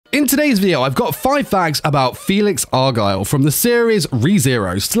In today's video, I've got 5 facts about Felix Argyle from the series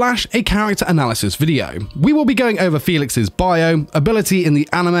ReZero / a character analysis video. We will be going over Felix's bio, ability in the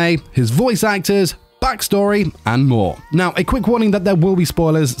anime, his voice actors, backstory, and more. Now, a quick warning that there will be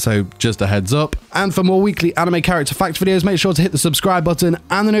spoilers, so just a heads up. And for more weekly anime character fact videos, make sure to hit the subscribe button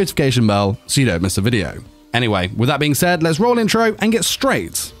and the notification bell so you don't miss a video. Anyway, with that being said, let's roll intro and get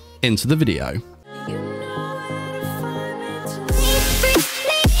straight into the video.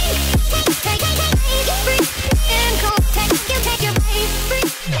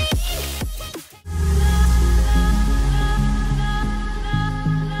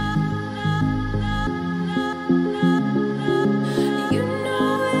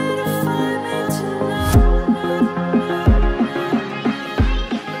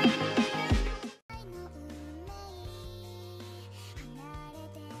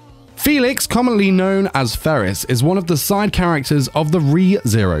 Felix, commonly known as Ferris, is one of the side characters of the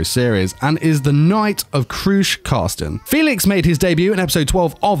ReZero series and is the Knight of Crush Karsten. Felix made his debut in episode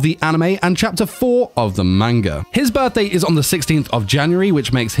 12 of the anime and chapter 4 of the manga. His birthday is on the 16th of January,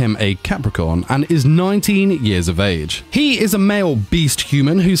 which makes him a Capricorn, and is 19 years of age. He is a male beast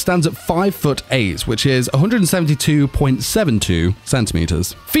human who stands at 5'8", which is 172.72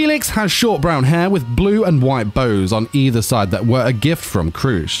 centimeters. Felix has short brown hair with blue and white bows on either side that were a gift from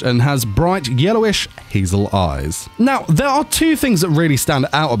Crush, and has bright yellowish hazel eyes. Now, there are 2 things that really stand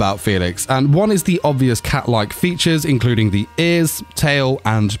out about Felix, and one is the obvious cat-like features, including the ears, tail,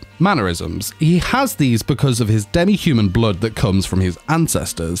 and mannerisms. He has these because of his demi-human blood that comes from his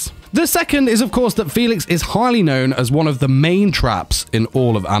ancestors. The second is, of course, that Felix is highly known as one of the main traps in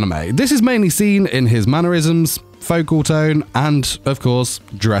all of anime. This is mainly seen in his mannerisms, focal tone, and, of course,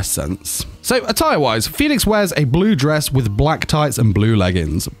 dress sense. So, attire-wise, Felix wears a blue dress with black tights and blue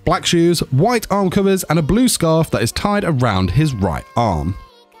leggings, black shoes, white arm covers, and a blue scarf that is tied around his right arm.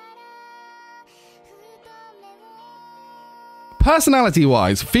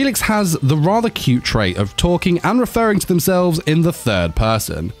 Personality-wise, Felix has the rather cute trait of talking and referring to themselves in the third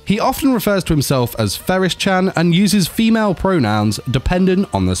person. He often refers to himself as Ferris-chan and uses female pronouns dependent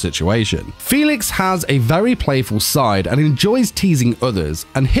on the situation. Felix has a very playful side and enjoys teasing others,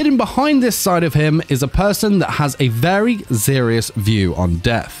 and hidden behind this side of him is a person that has a very serious view on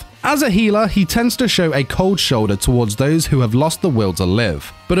death. As a healer, he tends to show a cold shoulder towards those who have lost the will to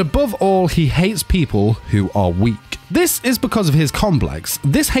live. But above all, he hates people who are weak. This is because of his complex.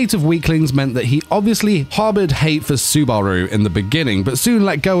 This hate of weaklings meant that he obviously harbored hate for Subaru in the beginning, but soon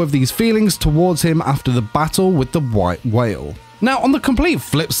let go of these feelings towards him after the battle with the white whale. Now, on the complete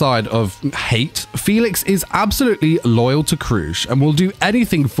flip side of hate, Felix is absolutely loyal to Crush and will do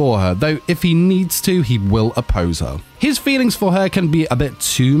anything for her, though if he needs to, he will oppose her. His feelings for her can be a bit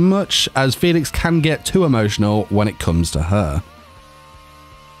too much, as Felix can get too emotional when it comes to her.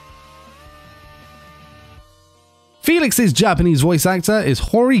 Felix's Japanese voice actor is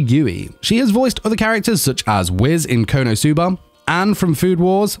Hori Yui. She has voiced other characters such as Wiz in Konosuba, Anne from Food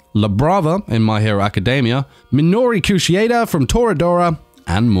Wars, La Brava in My Hero Academia, Minori Kushieda from Toradora,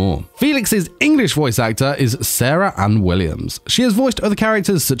 and more. Felix's English voice actor is Sarah Ann Williams. She has voiced other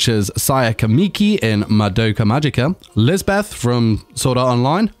characters such as Sayaka Miki in Madoka Magica, Lisbeth from Sword Art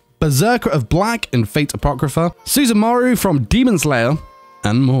Online, Berserker of Black in Fate Apocrypha, Suzumaru from Demon Slayer,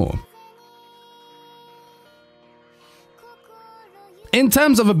 and more. In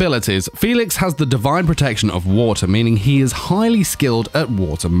terms of abilities, Felix has the divine protection of water, meaning he is highly skilled at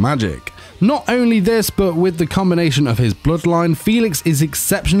water magic. Not only this, but with the combination of his bloodline, Felix is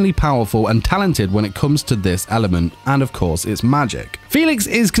exceptionally powerful and talented when it comes to this element, and of course its magic. Felix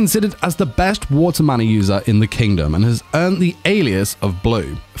is considered as the best water mana user in the kingdom and has earned the alias of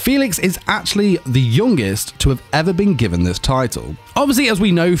Blue. Felix is actually the youngest to have ever been given this title. Obviously, as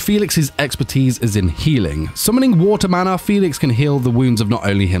we know, Felix's expertise is in healing. Summoning water mana, Felix can heal the wounds of not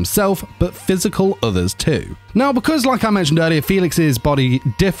only himself, but physical others too. Now, because like I mentioned earlier, Felix's body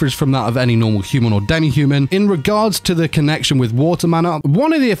differs from that of any normal human or demi-human in regards to the connection with water mana,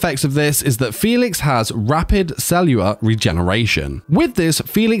 one of the effects of this is that Felix has rapid cellular regeneration. With this,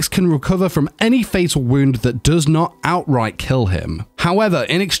 Felix can recover from any fatal wound that does not outright kill him. However,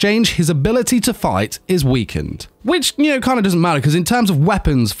 in exchange, his ability to fight is weakened. Which, kind of doesn't matter, because in terms of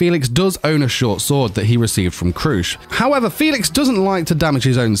weapons, Felix does own a short sword that he received from Crush. However, Felix doesn't like to damage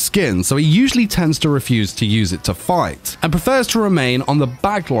his own skin, so he usually tends to refuse to use it to fight, and prefers to remain on the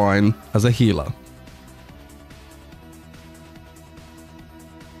back line as a healer.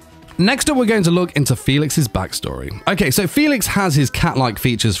 Next up, we're going to look into Felix's backstory. Okay, so Felix has his cat-like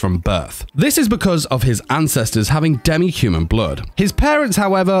features from birth. This is because of his ancestors having demi-human blood. His parents,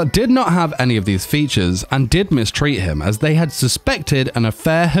 however, did not have any of these features and did mistreat him as they had suspected an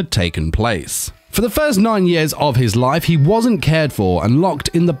affair had taken place. For the first 9 years of his life, he wasn't cared for and locked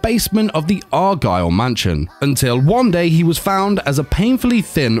in the basement of the Argyle mansion, until one day he was found as a painfully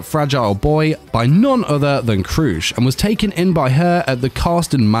thin, fragile boy by none other than Crush and was taken in by her at the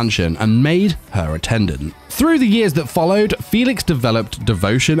Carsten mansion and made her attendant. Through the years that followed, Felix developed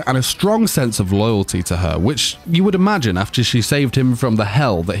devotion and a strong sense of loyalty to her, which you would imagine after she saved him from the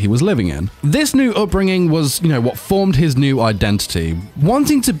hell that he was living in. This new upbringing was, what formed his new identity.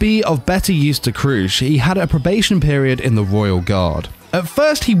 Wanting to be of better use to Crush, he had a probation period in the Royal Guard. At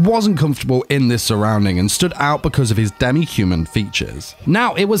first, he wasn't comfortable in this surrounding and stood out because of his demi-human features.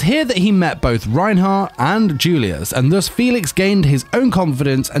 Now, it was here that he met both Reinhardt and Julius, and thus Felix gained his own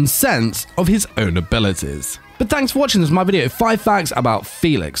confidence and sense of his own abilities. But thanks for watching this my video, 5 facts about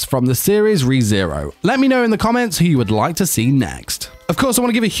Felix from the series ReZero. Let me know in the comments who you would like to see next. Of course, I want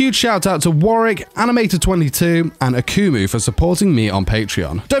to give a huge shout out to Warwick, Animator22, and Akumu for supporting me on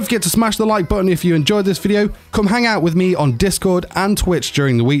Patreon. Don't forget to smash the like button if you enjoyed this video, come hang out with me on Discord and Twitch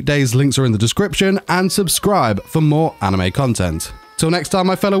during the weekdays, links are in the description, and subscribe for more anime content. Till next time,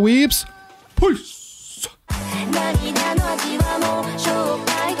 my fellow weebs, peace!